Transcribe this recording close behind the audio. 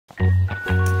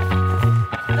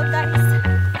Hello guys,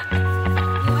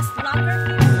 newest vlogger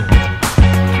here.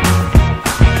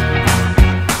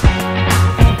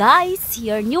 Guys,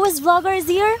 your newest vlogger is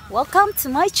here. Welcome to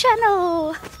my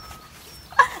channel.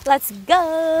 Let's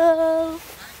go.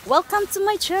 Welcome to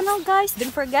my channel, guys.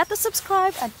 Don't forget to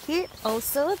subscribe and hit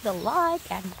also the like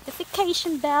and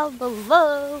notification bell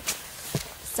below.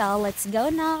 So let's go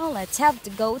now. Let's have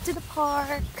to go to the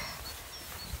park.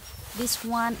 This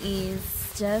one is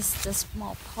just a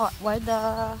small park where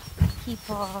the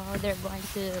people, they're going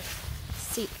to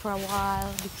sit for a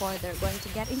while before they're going to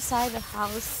get inside the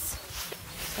house.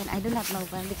 And I do not know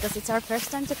when because it's our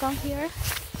first time to come here,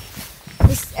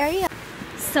 this area.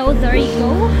 So there you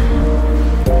go.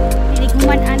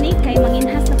 Kuman ani kay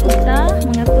manginhas na punta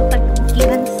mga tutag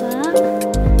ukihan sa,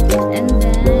 and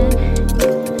then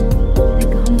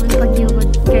nagkahuman pagyod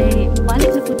kay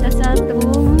balik na punta sa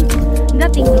atong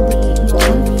dating luwi.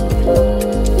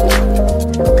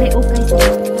 Okay sa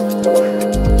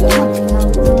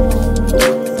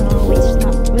so which is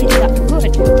not really that good.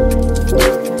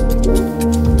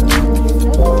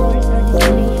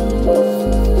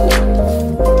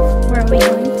 Where are we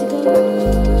going to go?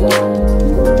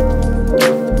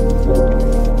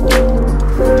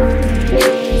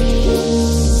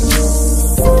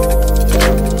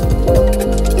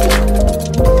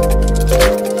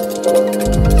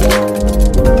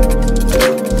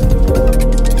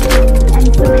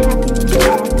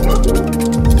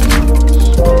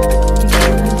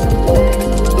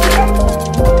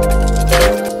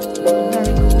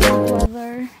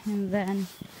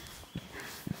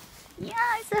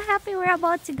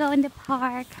 About to go in the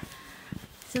park,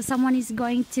 so someone is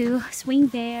going to swing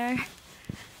there,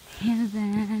 and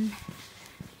then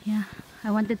yeah, I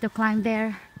wanted to climb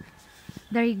there.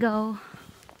 There you go.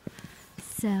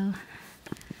 So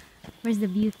where's the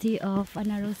beauty of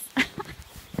Anaros?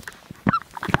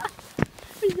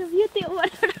 Where's the beauty of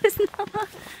Anaros now?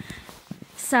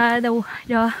 So the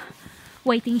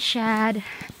waiting shed.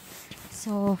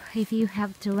 So if you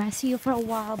have to rest here for a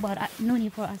while, but no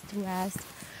need for us to rest.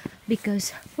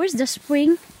 Because where's the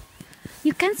spring?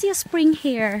 You can see a spring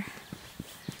here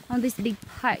on this big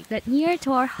park that near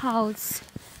to our house.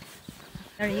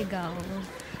 There you go.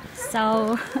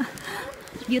 So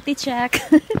beauty check.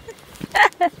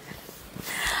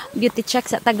 Beauty check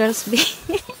sa Girls Bay.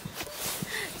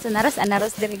 So naros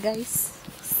diri guys.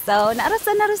 So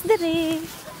naros diri.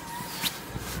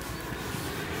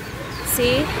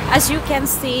 See, as you can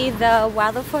see, the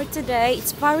weather for today,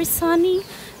 it's very sunny.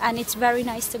 And it's very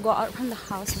nice to go out from the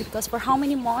house because for how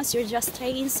many months you're just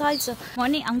staying inside. So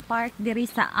money ang park diri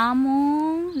sa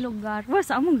among lugar. Well,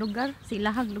 sa among lugar,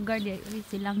 silahag lugar diri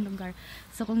silang lugar.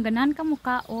 So kung ganan ka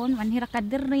mukaon, manhira ka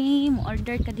diri, mo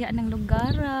order ka diha ng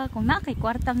lugar. Kung na kay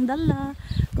kwartang dala,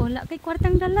 kung wala kay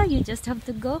kwartang dala, you just have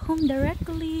to go home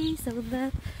directly so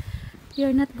that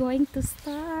you're not going to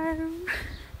starve.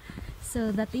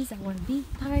 So that is our big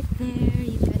park there.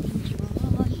 You can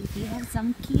enjoy if you have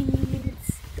some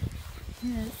kids.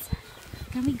 Yes.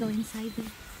 Can we go inside there?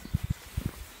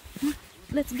 Huh?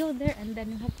 Let's go there and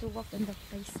then we have to walk in the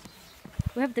place.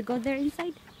 We have to go there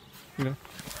inside? Yeah.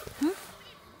 Huh?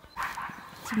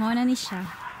 Sumawa na ni siya.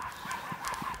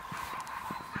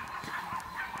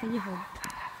 Can you hold?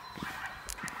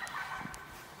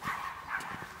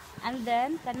 And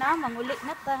then, kana, mangulit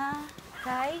na ta.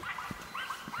 Kay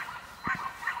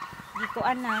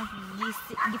gikuan na,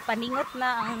 gipaningot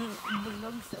na ang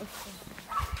bulog sa uso.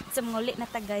 So mangulit na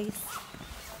ta guys.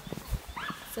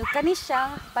 So kani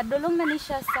siya, padulong na ni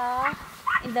siya sa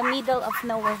in the middle of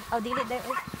nowhere. Oh, dili there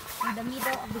is in the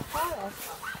middle of the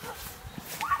forest.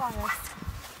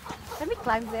 Can we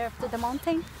climb there up to the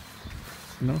mountain?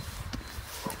 No.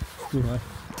 It's too high.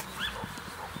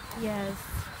 Yes.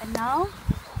 And now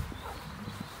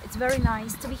it's very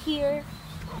nice to be here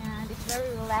and it's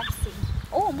very relaxing.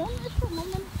 Oh, moment.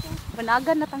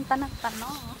 Managan na tang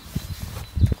tanang-tanang.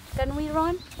 Can we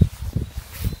run?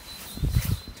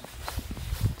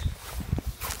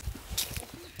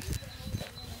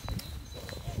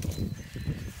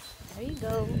 There you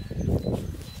go.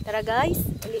 Tara guys,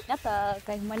 ulit na ta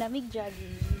kay manamig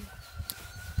jogging.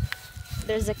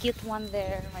 There's a cute one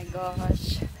there. Oh my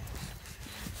gosh.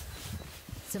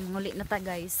 So mangulit na ta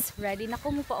guys. Ready na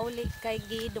ko mo pa uli kay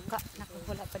giduka.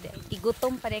 Nakahula pa di.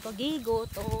 Gigutom pa di ko.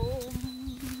 Gigutom.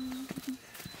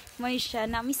 May siya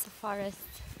nami sa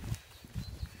forest.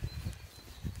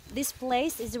 This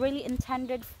place is really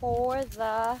intended for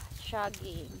the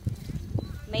jogging.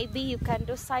 Maybe you can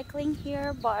do cycling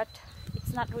here, but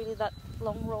it's not really that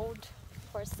long road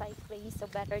for cycling, so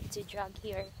better to jog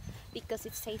here because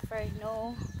it's safer.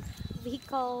 No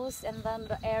vehicles, and then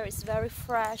the air is very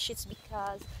fresh. It's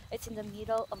because it's in the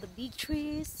middle of the big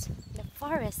trees, the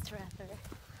forest rather.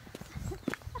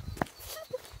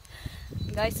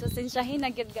 Guys, pasensyahin na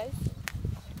gyud guys.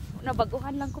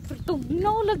 Nabaguhan lang ko pero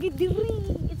tugnaw lagi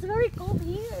diri. It's very cold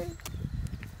here.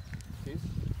 Okay.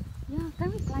 Yeah,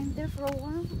 can we climb there for a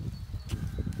while?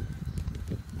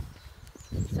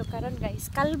 So karon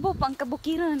guys, kalbo pa ang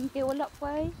kabukiran kay wala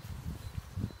pa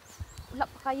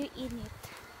kayo init.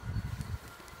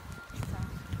 So,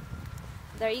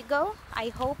 there you go.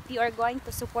 I hope you are going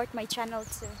to support my channel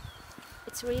too.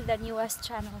 It's really the newest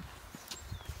channel.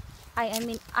 I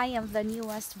am the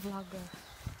newest vlogger,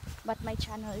 but my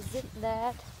channel isn't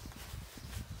that.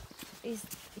 It's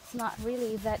not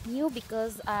really that new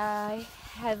because I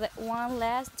have one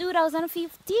last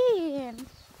 2015.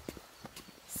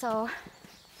 So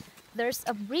there's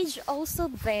a bridge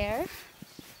also there.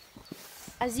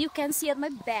 As you can see at my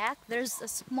back, there's a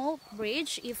small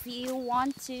bridge. If you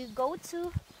want to go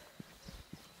to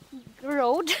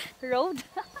road,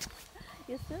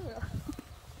 you see road.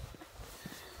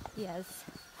 Yes,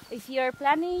 if you're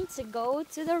planning to go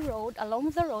to the road,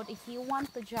 along the road, if you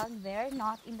want to jog there,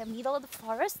 not in the middle of the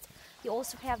forest, you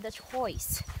also have the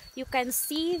choice. You can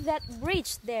see that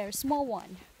bridge there, small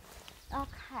one.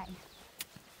 Okay,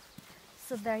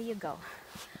 so there you go.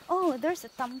 Oh, there's a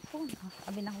tampon.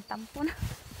 Abi na akong tampon.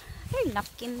 Hey,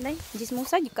 napkin na. Jis mo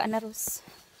sa, yuka na ros.